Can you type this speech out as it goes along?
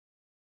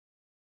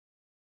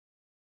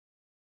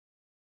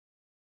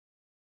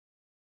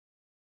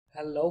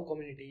Hello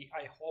community,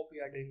 I hope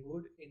you are doing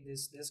good. In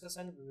this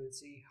discussion we will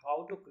see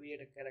how to create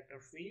a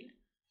character field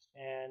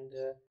and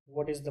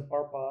what is the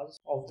purpose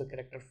of the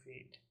character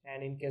field.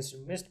 And in case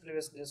you missed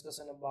previous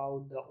discussion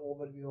about the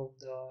overview of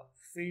the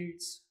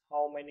fields,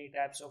 how many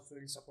types of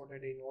fields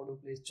supported in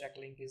Odoo, please check,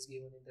 link is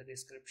given in the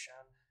description.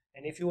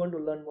 And if you want to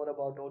learn more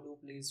about Odoo,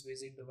 please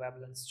visit the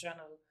WebLearns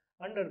channel.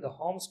 Under the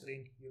home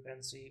screen you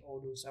can see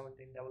Odoo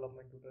 17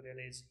 development tutorial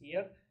is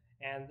here,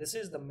 and this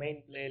is the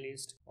main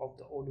playlist of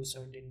the Odoo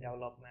 17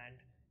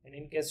 development. And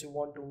in case you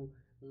want to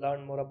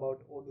learn more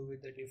about Odoo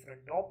with the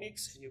different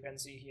topics, you can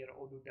see here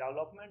Odoo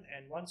development,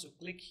 and once you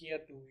click here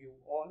to view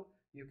all,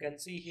 you can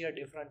see here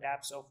different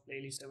apps of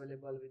playlist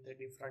available with the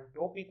different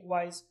topic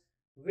wise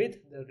with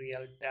the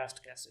real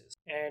test cases.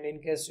 And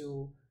in case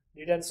you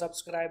didn't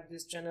subscribe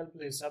this channel,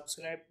 please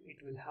subscribe, it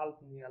will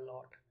help me a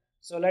lot.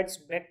 So let's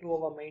back to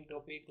our main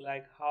topic,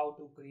 like how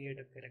to create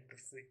a character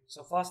field.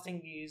 So first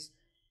thing is,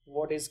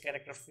 what is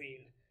character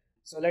field?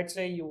 So let's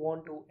say you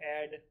want to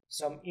add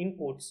some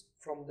inputs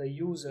from the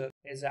user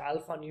as an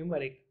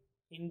alphanumeric.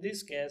 In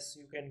this case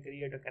you can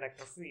create a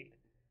character field.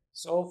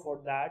 So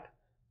for that,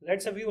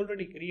 let's say we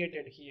already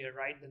created here,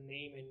 right, the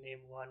name and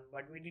name1,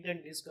 but we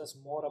didn't discuss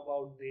more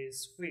about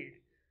this field.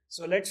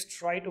 So let's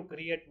try to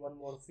create one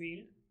more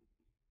field,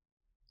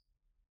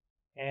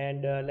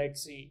 and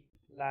let's see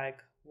like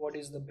what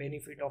is the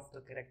benefit of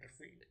the character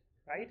field,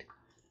 right?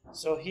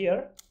 So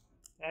here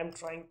I'm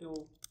trying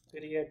to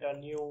create a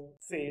new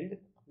field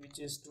which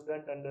is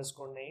student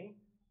underscore name,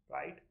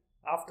 right?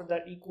 After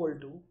that equal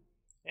to,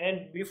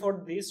 and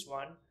before this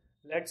one,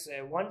 let's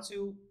say once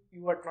you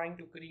are trying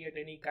to create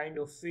any kind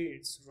of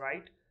fields,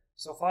 right?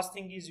 So first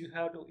thing is you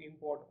have to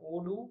import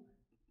Odoo,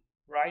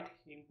 right?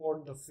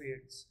 Import the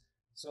fields.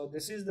 So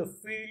this is the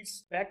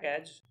fields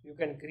package. You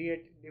can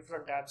create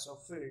different types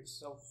of fields.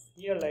 So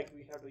here like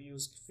we have to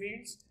use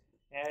fields,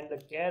 and the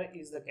char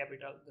is the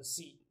capital, the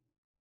C.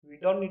 We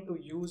don't need to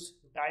use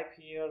type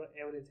here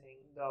everything,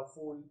 the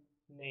full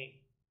name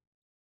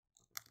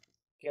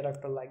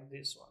character like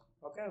this one.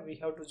 Okay, we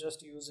have to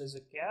just use as a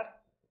char,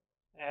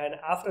 and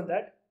after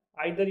that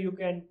either you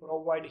can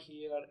provide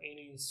here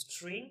any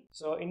string.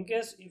 So in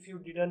case if you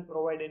didn't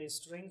provide any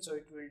string, so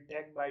it will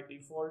take by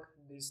default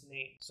this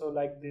name. So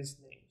like this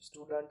name,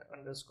 student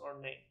underscore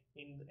name,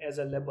 in as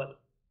a label.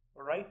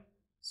 All right,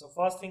 so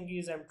first thing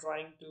is I'm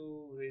trying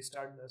to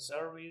restart the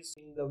service.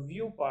 In the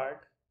view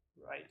part,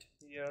 right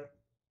here,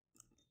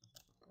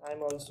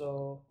 I'm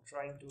also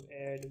trying to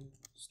add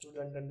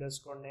student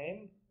underscore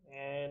name,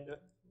 and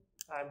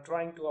I'm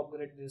trying to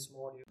upgrade this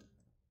module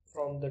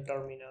from the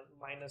terminal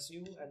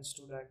 -u and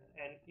student.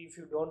 And if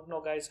you don't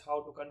know guys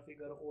how to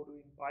configure Odoo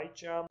in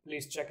PyCharm,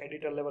 please check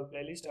editor level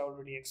playlist, I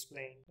already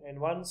explained. And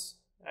once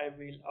I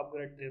will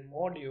upgrade the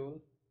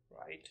module,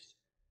 right,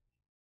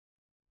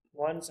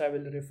 once I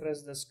will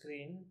refresh the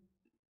screen,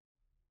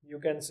 you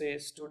can say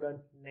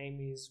student name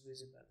is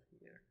visible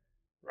here,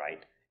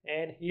 right?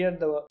 And here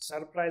the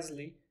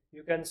surprisingly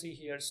you can see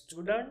here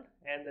student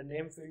and the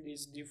name field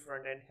is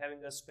different and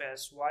having a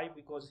space. Why?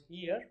 Because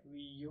here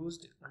we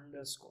used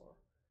underscore,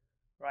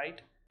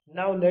 right?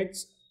 Now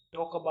let's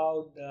talk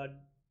about the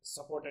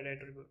supported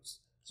attributes.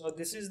 So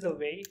this is the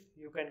way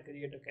you can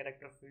create a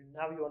character field.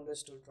 Now you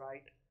understood,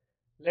 right?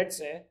 Let's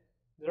say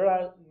there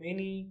are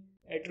many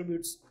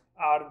attributes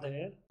are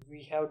there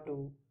we have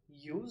to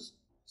use.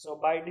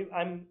 So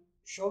I'm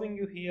showing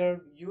you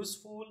here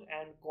useful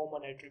and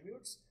common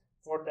attributes.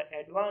 For the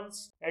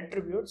advanced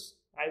attributes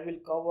I will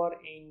cover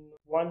in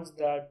once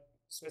that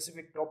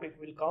specific topic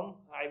will come.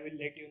 I will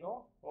let you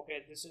know, okay,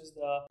 this is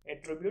the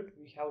attribute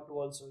we have to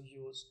also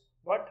use,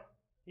 but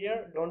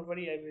here don't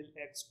worry, I will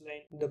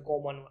explain the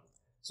common one.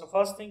 So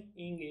first thing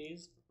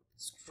is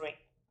string.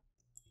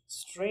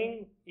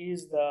 String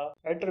is the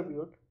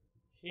attribute.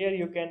 Here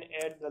you can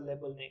add the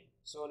label name.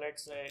 So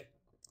let's say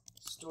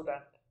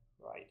student,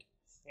 right?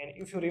 And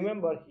if you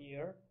remember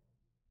here,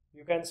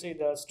 you can see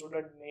the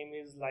student name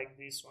is like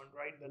this one,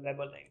 right, the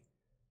label name.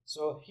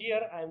 So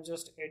here I'm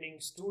just adding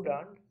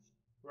student,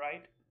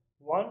 right?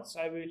 Once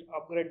I will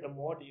upgrade the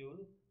module,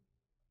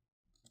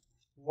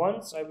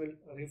 once I will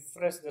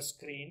refresh the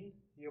screen,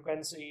 you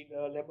can see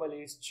the label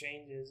is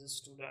changed as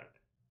student,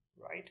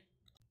 right?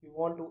 You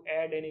want to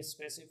add any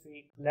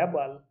specific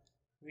label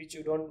which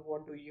you don't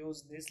want to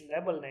use this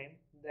label name,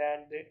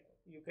 then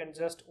you can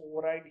just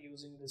override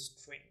using the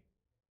string.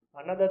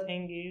 Another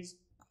thing is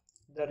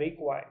the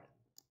required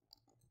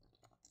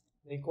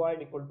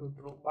equal to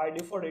true. By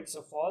default it's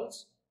a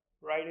false,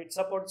 right? It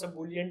supports a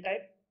boolean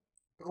type,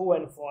 true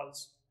and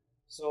false.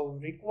 So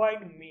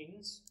required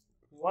means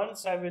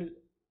once I will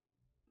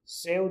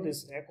save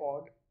this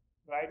record,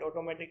 right,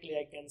 automatically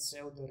I can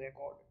save the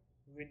record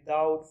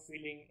without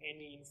filling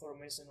any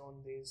information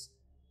on these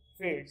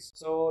fields.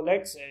 So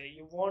let's say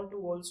you want to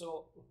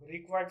also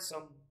require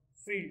some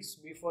fields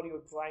before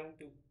you're trying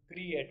to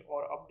create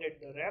or update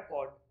the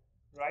record,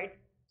 right?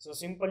 So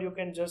simple, you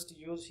can just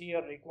use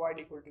here required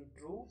equal to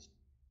true.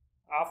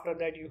 After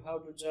that you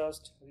have to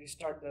just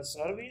restart the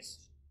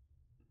service,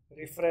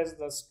 refresh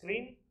the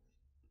screen,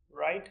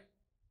 right?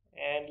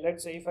 And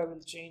let's say if I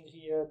will change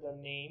here the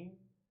name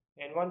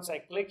And once I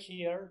click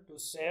here to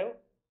save,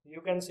 you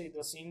can see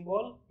the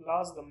symbol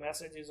plus the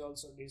message is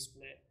also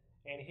displayed.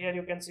 And here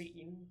you can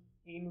see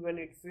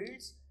invalid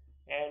fields,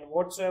 and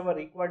whatsoever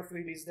required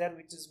field is there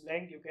which is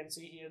blank, you can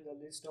see here the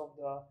list of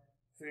the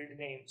field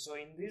name. So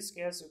in this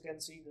case you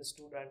can see the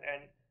student,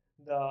 and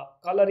the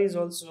color is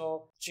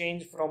also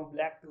changed from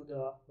black to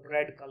the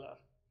red color.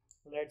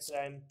 Let's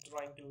say I'm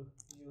trying to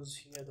use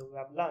here the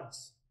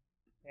WebLearns,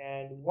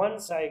 and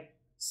once I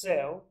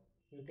save,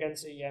 you can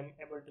see I'm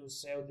able to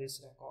save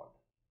this record.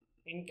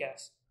 In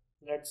case,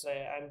 let's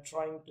say I'm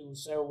trying to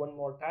save one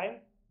more time,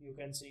 you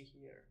can see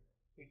here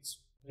it's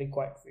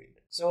required field.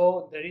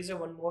 So there is a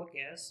one more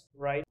case,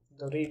 right?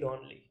 The read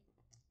only,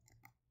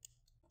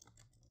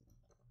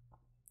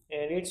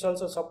 and it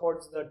also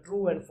supports the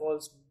true and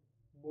false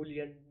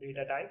boolean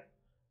data type.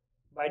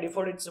 By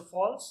default it's a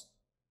false,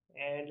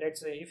 and let's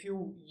say if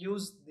you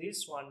use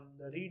this one,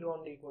 the read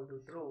only equal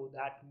to true,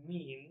 that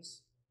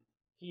means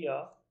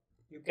here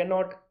you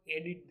cannot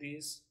edit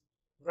this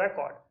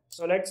record.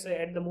 So let's say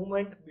at the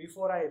moment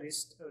before I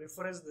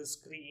refresh the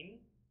screen,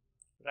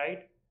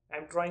 right,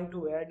 I'm trying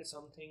to add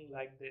something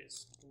like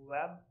this,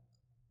 WebLearn,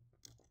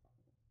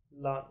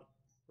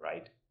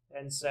 right,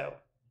 and save.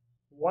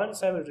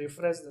 Once I will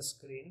refresh the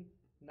screen,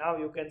 now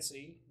you can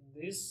see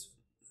this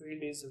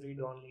field is read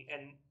only,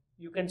 and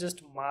you can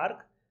just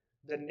mark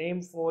the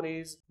name for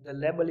is, the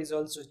label is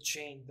also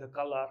changed, the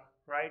color,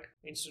 right,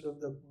 instead of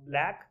the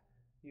black,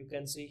 you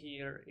can see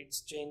here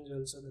it's changed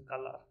also the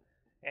color,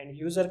 and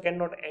user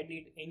cannot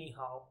edit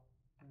anyhow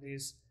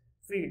this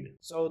field.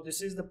 So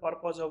this is the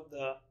purpose of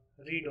the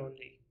read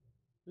only.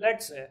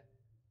 Let's say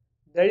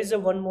there is a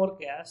one more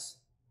case.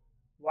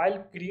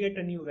 While create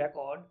a new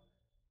record,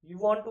 you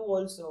want to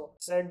also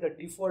set the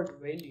default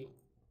value,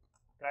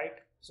 right?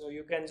 So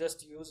you can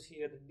just use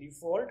here the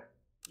default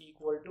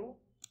equal to,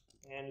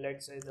 and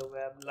let's say the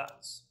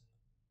WebLearns.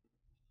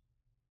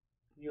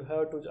 You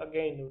have to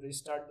again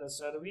restart the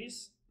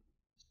service,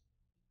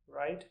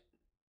 right,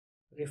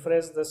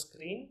 refresh the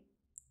screen.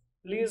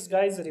 Please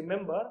guys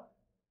remember,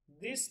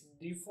 this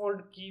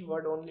default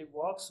keyword only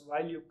works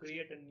while you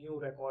create a new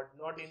record,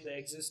 not in the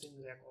existing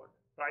record,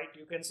 right?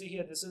 You can see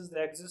here this is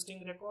the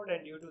existing record,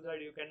 and due to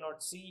that you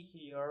cannot see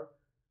here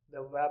the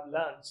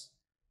WebLearns.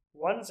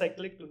 Once I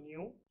click to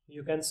new,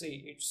 you can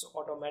see it's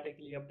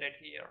automatically update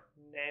here,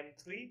 name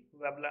 3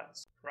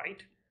 WebLearns,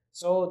 right?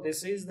 So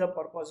this is the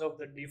purpose of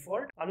the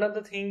default.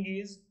 Another thing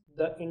is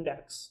the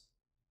index,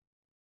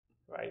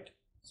 right?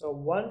 So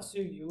once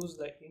you use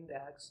the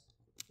index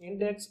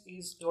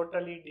is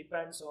totally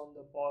depends on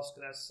the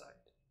Postgres side.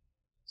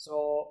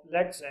 So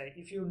let's say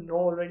if you know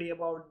already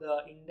about the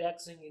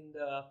indexing in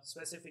the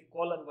specific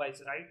colon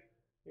wise, right,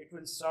 it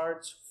will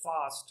search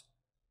fast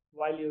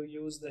while you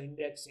use the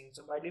indexing.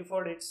 So by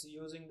default it's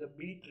using the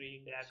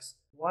B-tree index.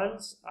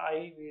 Once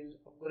I will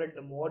upgrade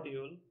the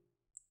module,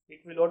 it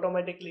will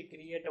automatically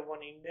create a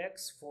one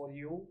index for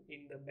you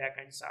in the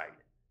backend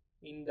side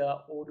in the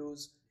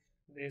Odoo's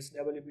this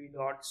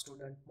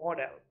wp.student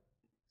model.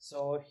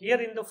 So here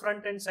in the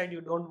front end side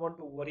you don't want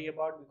to worry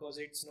about, because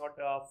it's not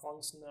a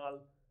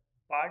functional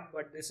part,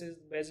 but this is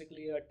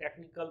basically a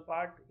technical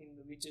part in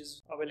which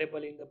is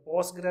available in the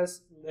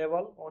Postgres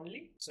level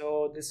only.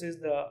 So this is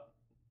the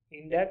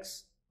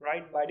index,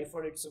 right? By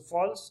default it's a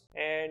false,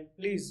 and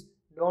please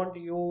don't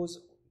use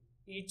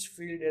each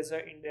field as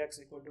an index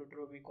equal to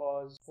true,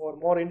 because for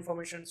more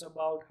information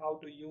about how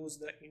to use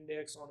the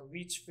index on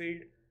which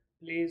field,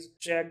 please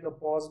check the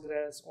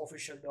Postgres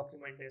official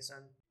documentation.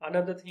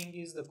 Another thing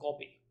is the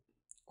copy.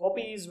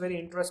 Copy is very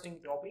interesting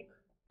topic.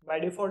 By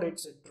default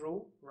it's a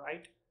true,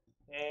 right?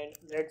 And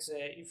let's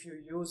say if you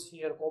use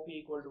here copy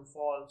equal to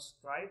false,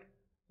 right,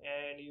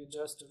 and you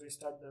just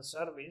restart the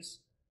service,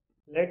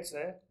 let's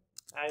say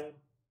I'm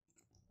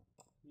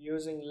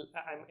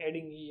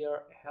adding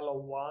here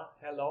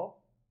hello,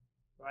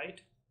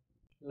 right,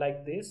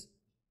 like this.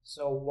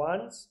 So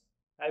once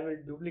I will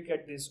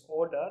duplicate this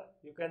order,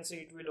 you can see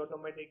it will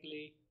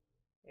automatically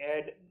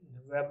add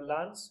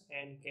WebLearns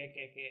and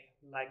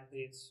KKK like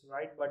this,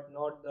 right? But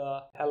not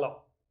the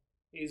hello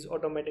is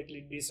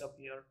automatically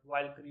disappear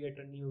while create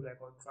a new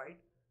record, right?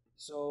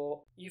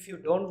 So if you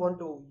don't want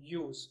to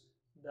use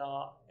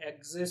the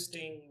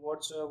existing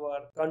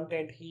whatsoever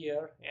content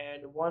here,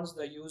 and once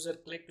the user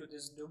click to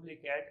this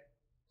duplicate,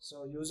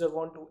 so user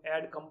want to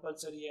add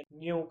compulsory and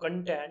new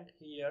content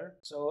here,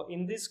 so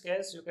in this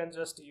case you can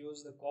just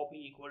use the copy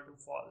equal to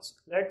false.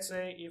 Let's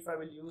say if I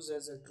will use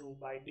as a true,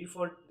 by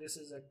default this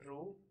is a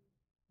true,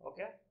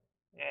 okay,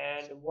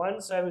 and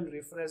once I will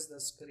refresh the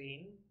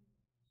screen,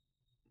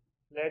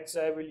 let's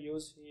say I will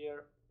use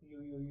here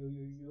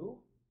you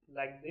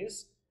like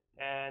this,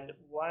 and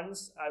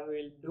once I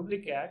will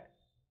duplicate,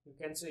 you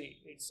can see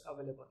it's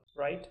available,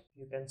 right?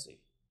 You can see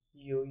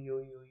you.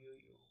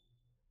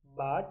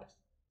 But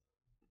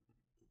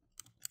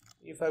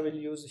if I will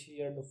use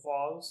here the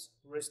false,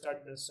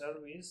 restart the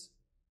service,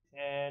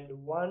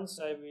 and once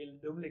I will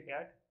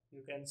duplicate,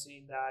 you can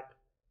see that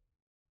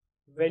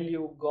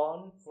value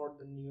gone for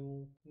the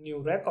new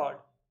record,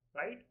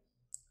 right?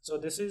 So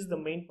this is the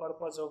main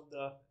purpose of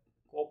the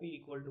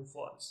copy equal to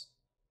false.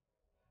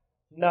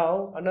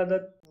 Now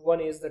another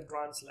one is the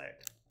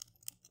translate.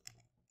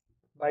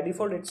 By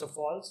default it's a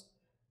false.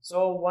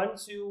 So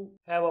once you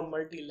have a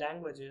multi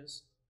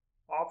languages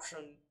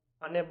option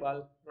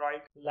enable,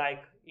 right,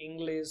 like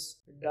English,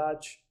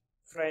 Dutch,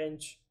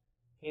 French,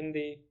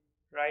 Hindi,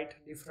 right,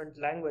 different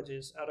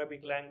languages,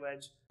 Arabic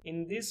language,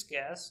 in this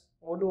case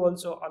Odoo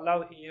also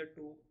allow here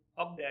to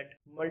update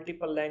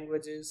multiple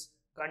languages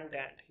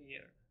content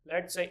here.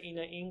 Let's say in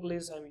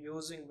English I'm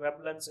using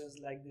WebLearns as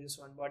like this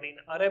one, but in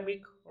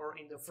Arabic or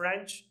in the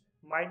French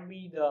might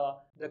be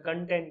the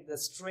content, the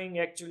string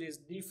actually is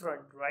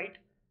different, right?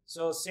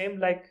 So same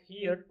like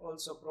here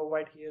also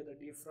provide here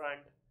the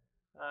different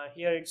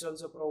here it's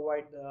also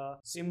provide the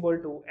symbol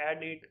to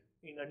add it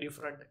in a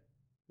different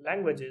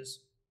languages,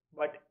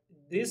 but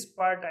this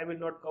part I will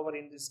not cover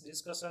in this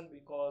discussion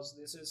because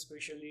this is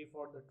especially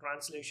for the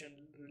translation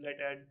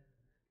related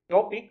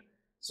topic.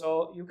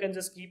 So you can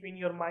just keep in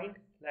your mind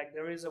like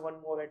there is a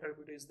one more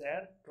attribute is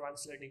there,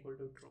 translate equal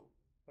to true,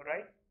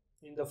 right,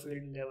 in the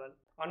field level.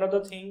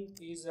 Another thing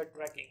is a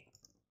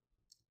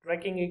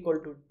tracking equal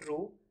to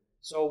true.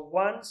 So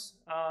once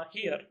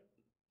here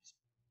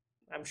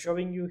I'm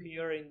showing you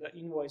here in the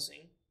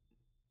invoicing,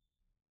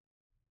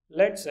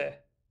 let's say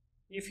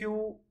if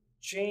you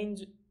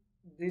change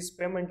this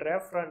payment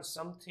reference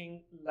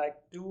something like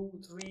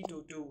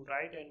 2322,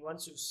 right, and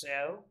once you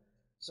save,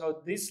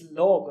 so this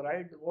log,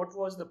 right, what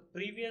was the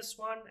previous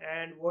one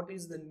and what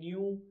is the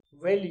new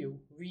value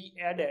we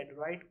added,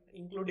 right,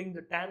 including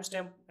the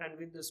timestamp and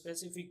with the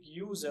specific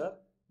user,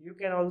 you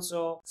can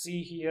also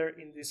see here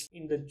in this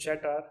in the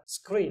Char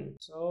screen.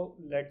 So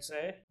let's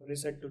say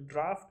reset to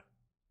draft,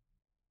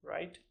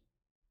 right,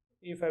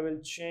 if I will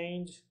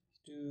change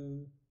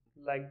to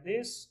like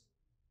this,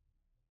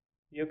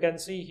 you can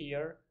see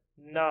here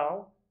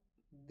now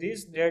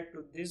this date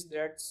to this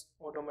date's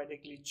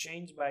automatically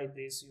changed by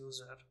this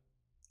user.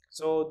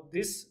 So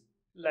this,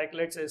 like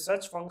let's say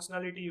such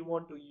functionality you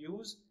want to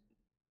use,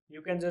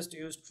 you can just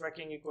use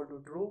tracking equal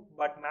to true,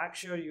 but make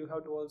sure you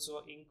have to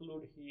also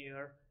include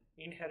here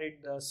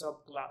inherit the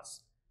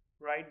subclass,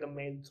 right, the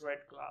main thread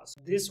class.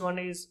 This one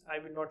is I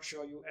will not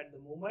show you at the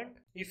moment.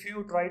 If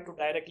you try to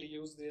directly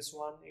use this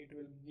one, it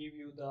will give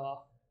you the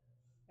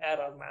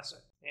error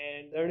message.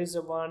 And there is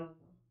a one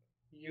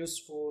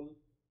useful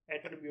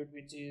attribute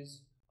which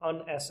is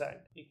unaccent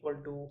equal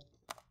to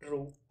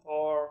true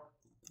or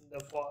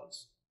the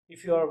false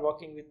if you are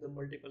working with the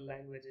multiple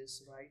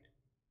languages, right?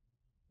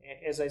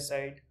 As I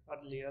said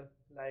earlier,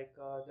 like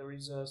there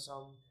is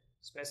some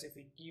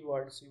specific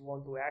keywords you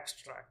want to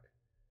extract.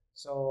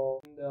 So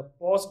in the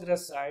Postgres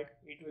side,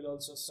 it will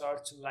also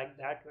search like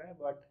that way,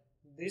 but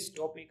this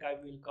topic I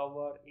will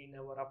cover in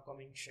our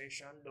upcoming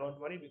session. Don't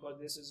worry, because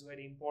this is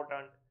very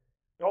important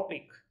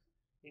topic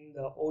in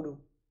the Odoo.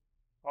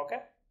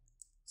 Okay,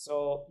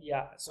 so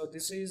yeah, so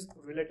this is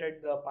related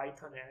the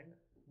Python end,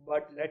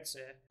 but let's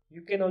say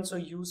you can also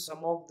use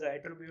some of the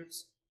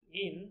attributes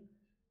in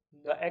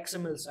the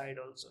XML side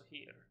also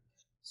here.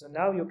 So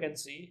now you can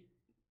see,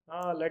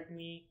 let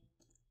me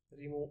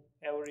remove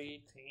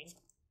everything.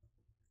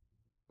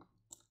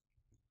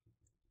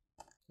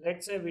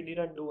 Let's say we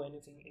didn't do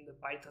anything in the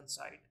Python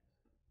side.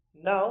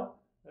 Now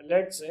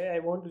let's say I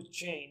want to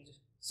change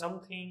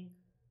something,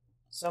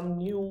 some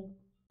new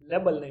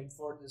label name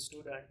for the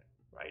student,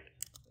 right,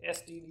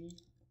 std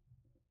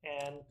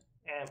and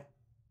m.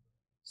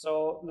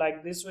 So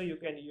like this way you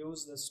can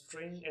use the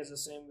string as the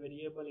same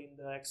variable in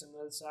the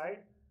XML side.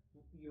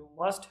 You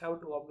must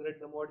have to upgrade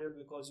the module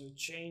because you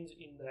change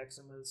in the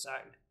XML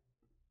side.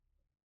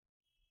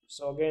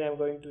 So again I'm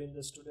going to in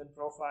the student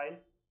profile.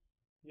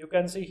 You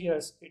can see here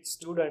it's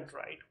student,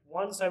 right?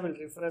 Once I will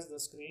refresh the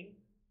screen,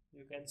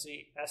 you can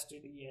see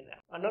std and m.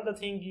 Another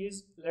thing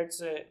is, let's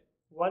say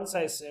once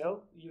I save,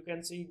 you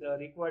can see the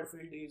required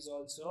field is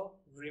also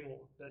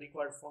removed, the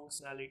required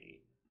functionality.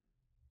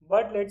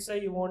 But let's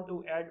say you want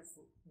to add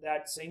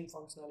that same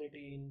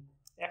functionality in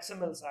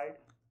XML side,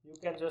 you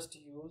can just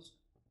use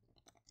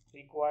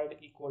required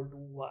equal to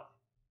 1.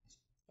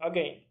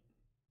 Again,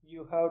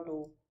 you have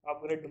to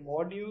upgrade the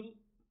module,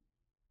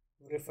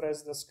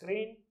 refresh the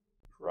screen,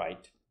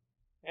 right,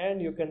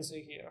 and you can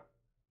see here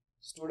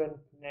student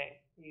name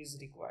is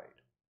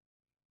required.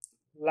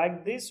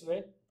 Like this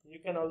way you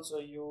can also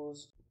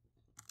use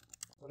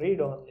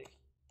read only,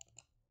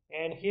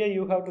 and here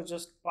you have to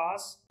just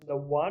pass the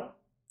 1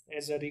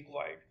 as a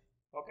required.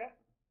 Okay,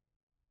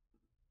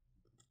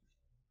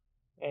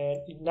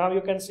 and now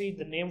you can see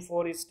the name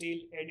for is still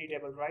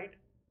editable, right,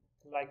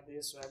 like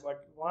this way.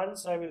 But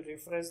once I will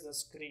refresh the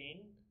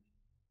screen,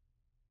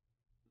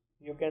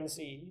 you can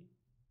see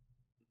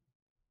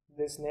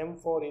this name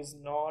for is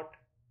not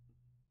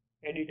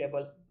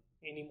editable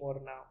anymore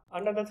now.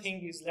 Another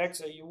thing is, let's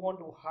say you want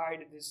to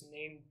hide this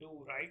name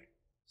too, right?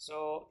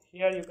 So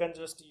here you can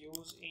just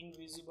use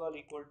invisible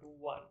equal to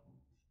 1.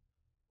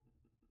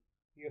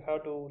 You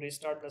have to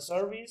restart the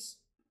service,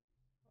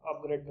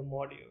 upgrade the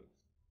module,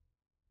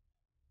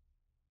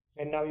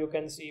 and now you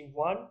can see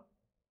 1,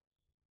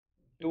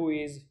 2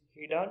 is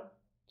hidden,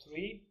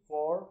 3,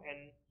 4,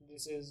 and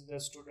this is the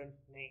student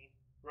name,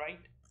 right?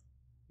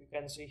 You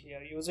can see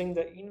here, using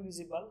the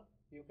invisible,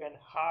 you can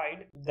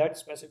hide that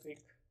specific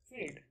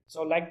field.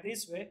 So like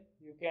this way,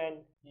 you can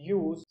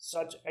use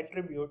such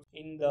attributes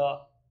in the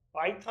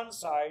Python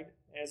side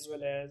as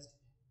well as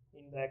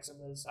in the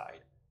XML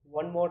side.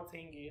 One more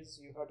thing is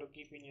you have to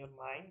keep in your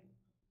mind,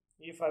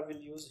 if I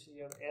will use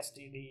here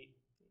std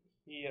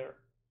here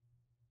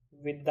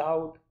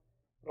without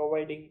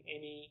providing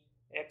any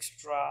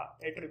extra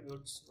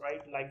attributes,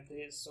 right, like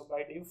this. So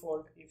by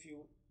default, if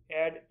you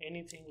add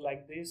anything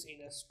like this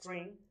in a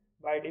string,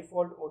 by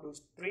default Odoo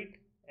treat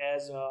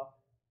as a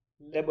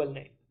label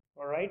name.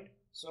 All right,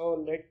 so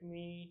let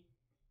me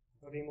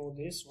remove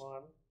this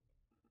one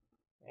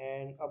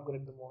and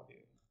upgrade the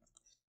module.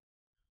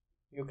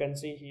 You can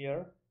see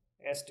here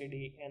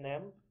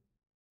stdnm,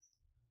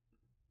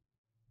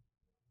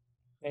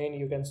 and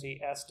you can see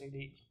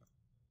std,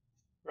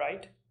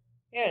 right?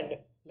 And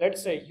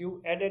let's say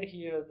you added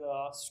here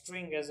the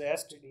string as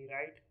std,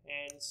 right?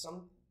 And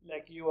some,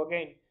 like, you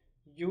again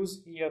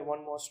use here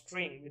one more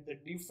string with the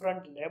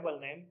different label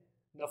name.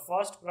 The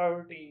first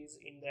priority is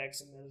in the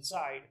XML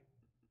side.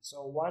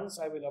 So once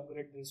I will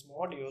upgrade this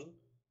module,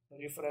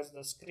 refresh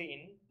the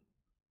screen,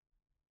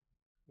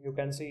 you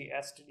can see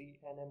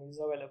stdnm is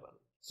available.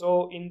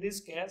 So in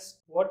this case,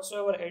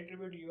 whatsoever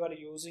attribute you are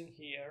using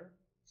here,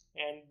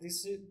 and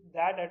this is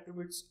that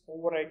attributes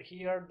override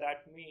here,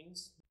 that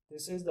means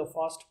this is the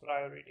first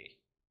priority.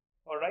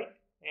 All right,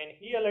 and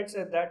here let's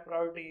say that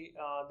priority,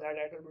 that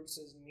attributes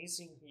is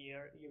missing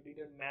here, you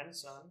didn't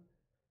mention.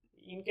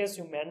 In case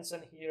you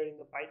mention here in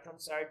the Python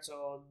side,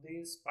 so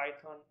this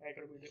Python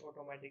attribute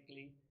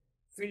automatically,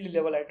 field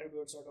level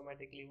attributes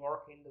automatically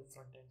work in the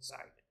front end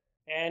side.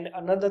 And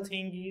another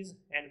thing is,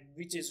 and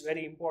which is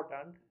very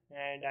important,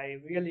 and I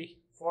really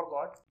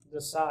forgot, the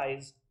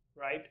size,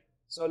 right?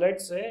 So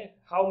let's say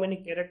how many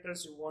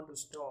characters you want to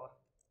store.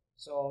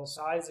 So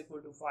size equal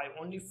to 5,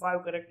 only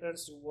 5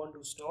 characters you want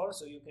to store,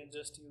 so you can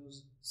just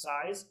use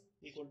size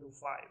equal to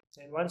 5.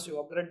 And once you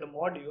upgrade the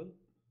module,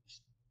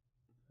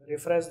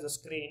 refresh the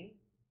screen,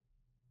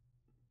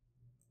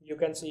 you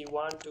can see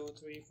 1 2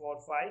 3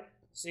 4 5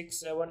 6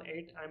 7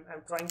 8.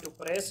 I'm trying to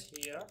press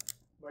here,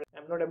 but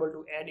I'm not able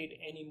to edit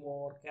any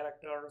more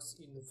characters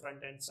in the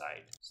front end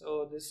side.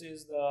 So this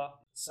is the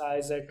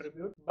size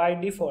attribute. By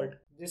default,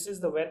 this is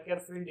the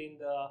varchar field in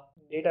the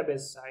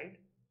database side,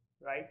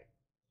 right?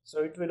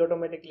 So it will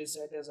automatically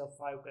set as a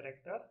 5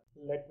 character.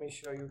 Let me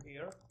show you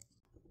here.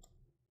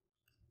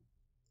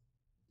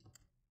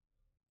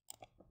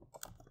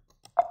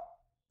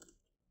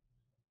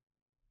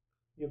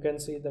 You can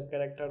see the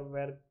character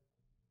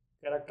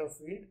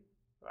field,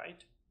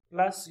 right?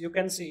 Plus you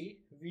can see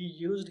we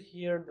used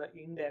here the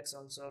index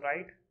also,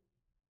 right?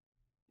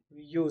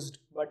 We used,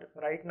 but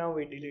right now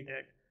we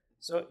deleted.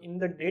 So in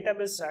the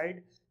database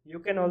side, you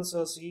can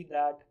also see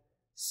that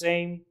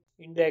same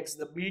index,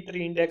 the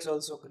B-tree index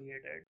also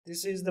created.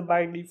 This is the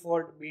by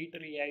default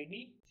B-tree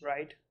ID,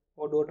 right?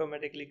 Odoo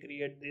automatically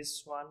create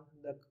this one,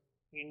 the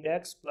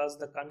index plus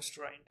the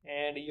constraint.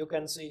 And you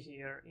can see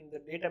here in the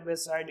database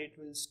side, it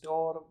will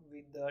store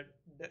with the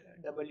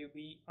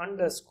WB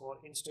underscore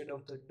instead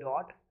of the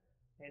dot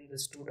and the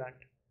student.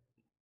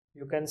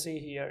 You can see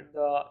here,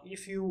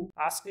 if you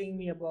asking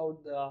me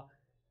about the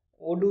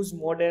Odoo's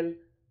model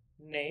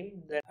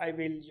name, then I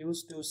will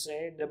use to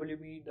say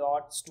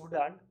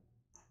wb.student.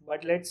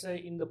 But let's say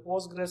in the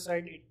Postgres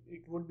side,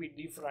 it would be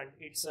different.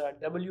 It's a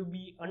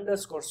WB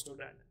underscore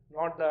student,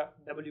 not the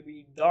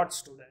WB dot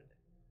student.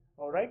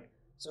 All right.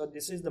 So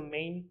this is the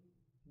main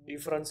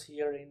difference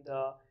here in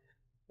the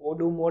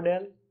Odoo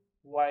model.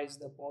 Why is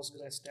the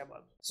Postgres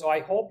table? So I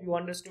hope you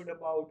understood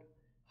about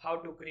how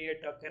to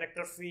create a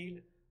character field,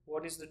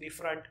 what is the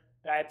different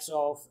types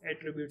of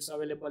attributes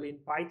available in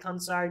Python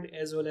side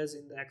as well as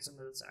in the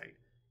XML side.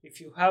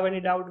 If you have any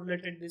doubt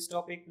related to this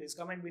topic, please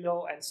comment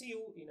below, and see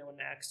you in our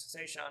next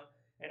session.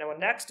 And our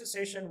next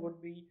session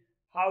would be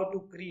how to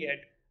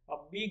create a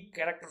big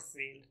character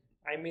field,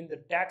 I mean the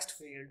text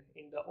field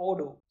in the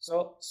Odoo.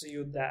 So see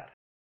you there.